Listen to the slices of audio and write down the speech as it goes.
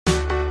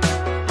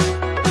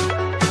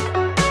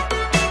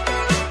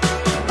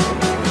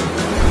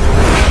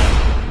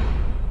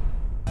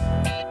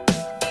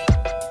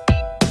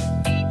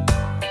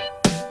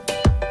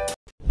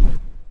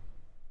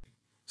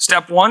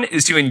Step 1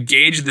 is to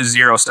engage the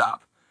zero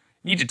stop.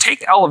 You need to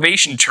take the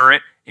elevation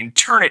turret and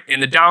turn it in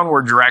the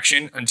downward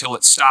direction until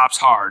it stops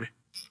hard,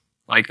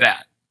 like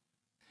that.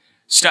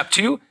 Step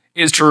 2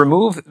 is to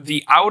remove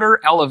the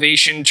outer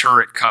elevation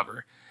turret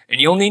cover,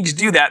 and you'll need to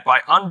do that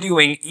by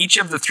undoing each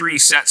of the 3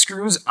 set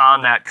screws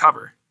on that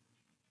cover.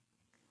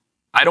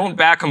 I don't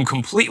back them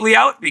completely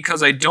out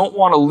because I don't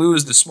want to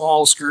lose the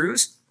small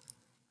screws.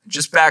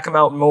 Just back them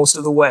out most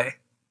of the way.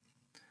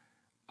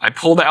 I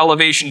pull the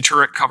elevation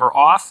turret cover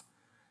off.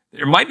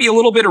 There might be a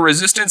little bit of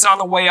resistance on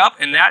the way up,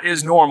 and that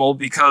is normal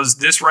because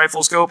this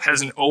rifle scope has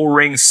an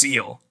O-ring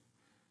seal.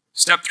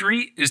 Step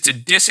 3 is to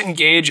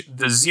disengage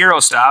the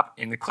zero stop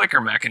in the clicker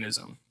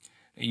mechanism.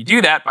 And you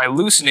do that by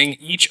loosening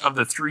each of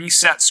the 3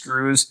 set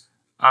screws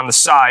on the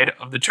side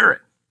of the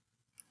turret.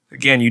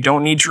 Again, you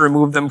don't need to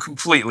remove them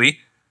completely,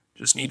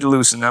 just need to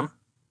loosen them.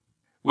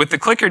 With the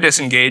clicker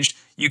disengaged,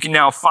 you can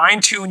now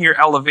fine-tune your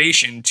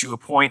elevation to a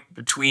point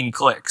between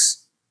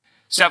clicks.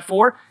 Step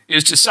 4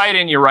 is to sight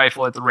in your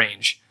rifle at the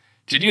range.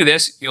 To do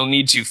this, you'll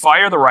need to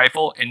fire the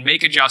rifle and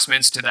make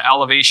adjustments to the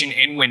elevation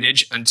and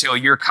windage until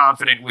you're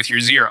confident with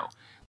your zero.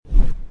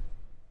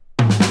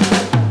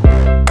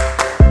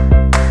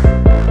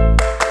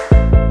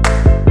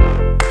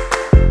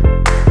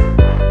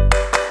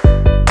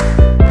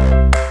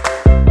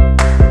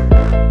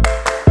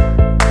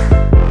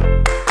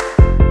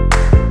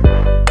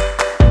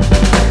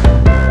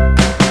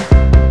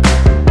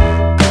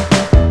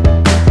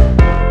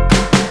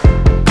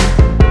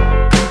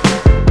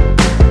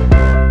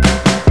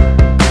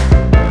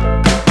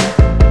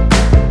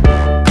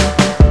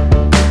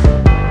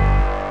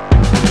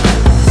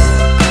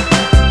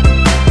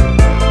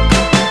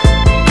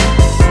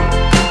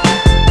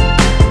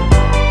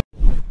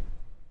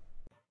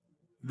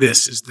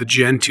 This is the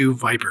Gen 2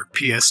 Viper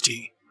PST.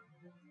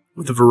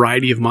 With a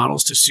variety of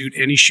models to suit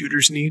any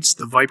shooter's needs,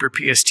 the Viper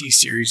PST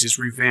series is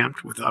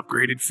revamped with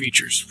upgraded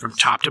features from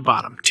top to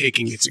bottom,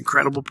 taking its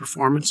incredible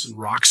performance and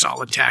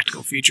rock-solid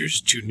tactical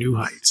features to new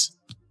heights.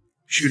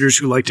 Shooters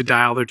who like to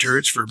dial their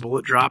turrets for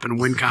bullet drop and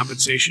wind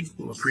compensation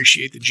will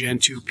appreciate the Gen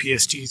 2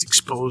 PST's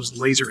exposed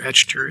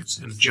laser-etched turrets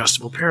and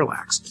adjustable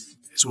parallax,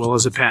 as well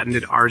as a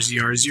patented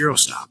RZR zero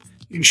stop,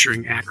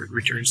 ensuring accurate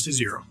returns to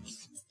zero.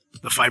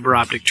 The fiber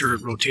optic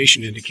turret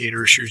rotation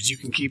indicator assures you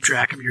can keep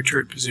track of your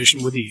turret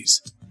position with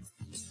ease.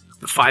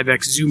 The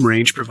 5x zoom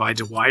range provides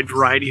a wide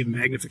variety of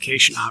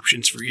magnification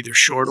options for either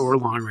short or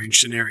long range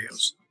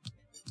scenarios.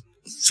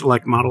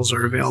 Select models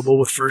are available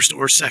with first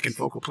or second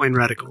focal plane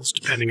reticles,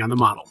 depending on the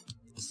model.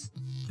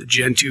 The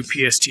Gen 2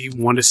 PST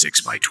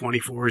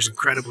 1-6x24 is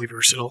incredibly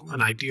versatile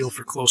and ideal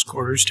for close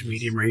quarters to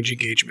medium range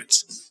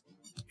engagements.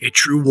 A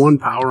true 1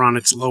 power on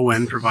its low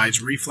end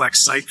provides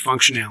reflex sight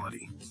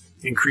functionality.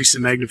 Increase the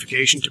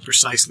magnification to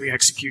precisely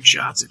execute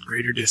shots at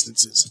greater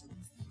distances.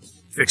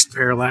 Fixed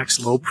parallax,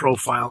 low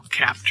profile,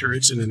 capped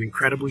turrets, and an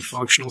incredibly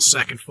functional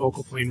second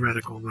focal plane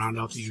reticle round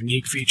out the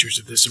unique features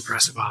of this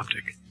impressive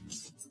optic.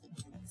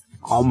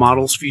 All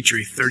models feature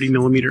a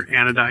 30mm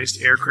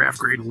anodized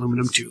aircraft-grade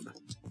aluminum tube.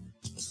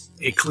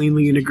 A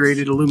cleanly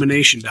integrated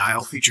illumination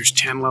dial features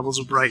 10 levels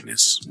of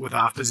brightness, with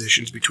off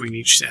positions between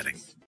each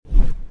setting.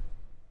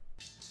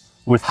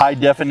 With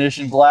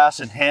high-definition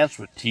glass enhanced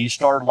with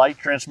T-Star light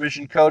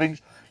transmission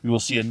coatings, you will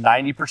see a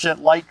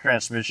 90% light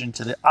transmission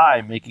to the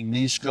eye, making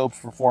these scopes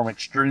perform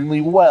extremely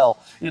well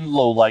in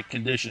low-light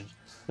conditions,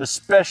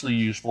 especially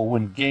useful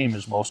when game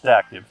is most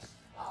active.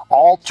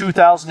 All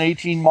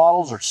 2018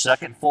 models are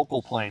second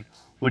focal plane,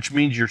 which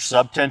means your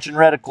subtension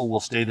reticle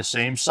will stay the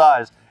same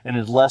size and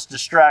is less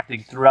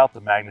distracting throughout the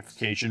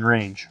magnification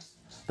range.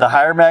 The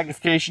higher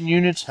magnification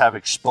units have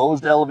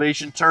exposed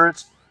elevation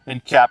turrets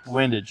and capped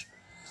windage,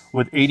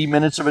 with 80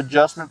 minutes of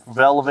adjustment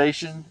for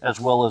elevation, as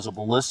well as a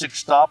ballistic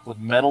stop with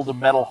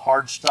metal-to-metal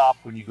hard stop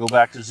when you go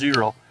back to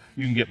zero.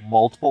 You can get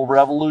multiple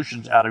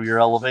revolutions out of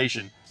your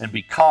elevation and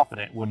be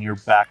confident when you're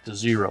back to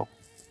zero.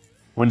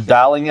 When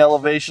dialing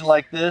elevation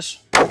like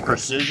this,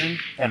 precision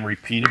and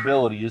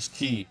repeatability is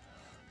key.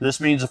 This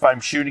means if I'm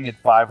shooting at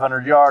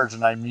 500 yards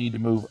and I need to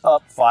move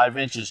up 5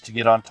 inches to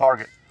get on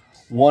target,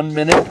 1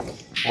 minute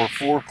or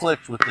 4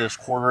 clicks with this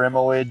quarter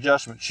MOA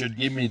adjustment should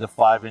give me the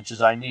 5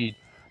 inches I need.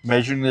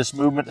 Measuring this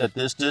movement at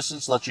this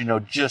distance lets you know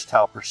just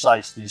how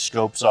precise these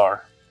scopes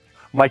are.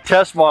 My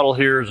test model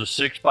here is a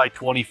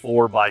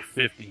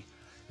 6x24x50.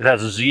 It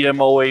has a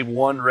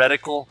ZMOA1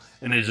 reticle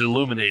and is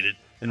illuminated,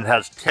 and it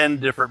has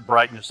 10 different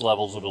brightness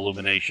levels of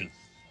illumination.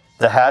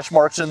 The hash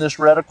marks in this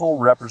reticle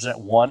represent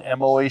 1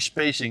 MOA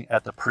spacing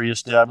at the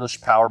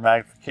pre-established power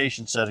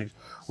magnification settings,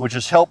 which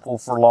is helpful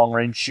for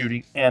long-range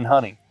shooting and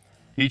hunting.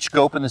 Each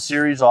scope in the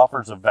series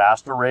offers a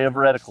vast array of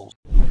reticles.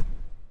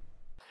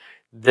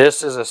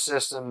 This is a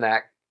system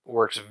that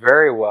works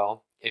very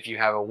well if you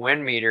have a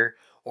wind meter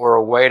or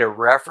a way to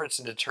reference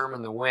and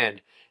determine the wind.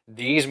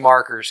 These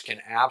markers can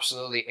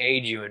absolutely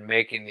aid you in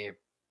making the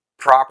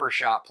proper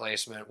shot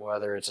placement,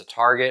 whether it's a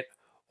target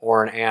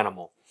or an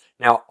animal.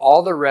 Now,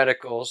 all the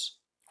reticles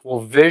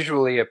will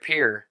visually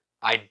appear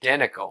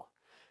identical.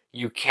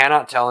 You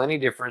cannot tell any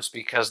difference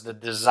because the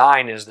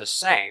design is the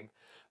same,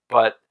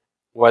 but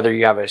Whether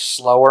you have a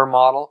slower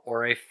model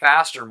or a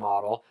faster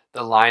model,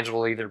 the lines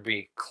will either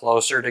be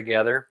closer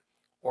together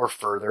or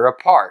further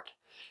apart.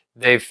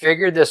 They've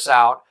figured this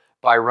out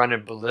by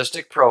running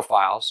ballistic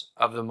profiles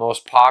of the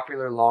most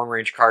popular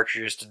long-range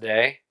cartridges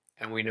today,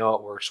 and we know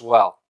it works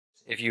well.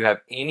 If you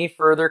have any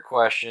further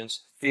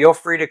questions, feel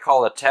free to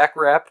call a tech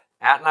rep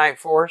at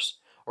NightForce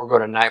or go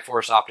to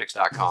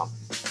nightforceoptics.com.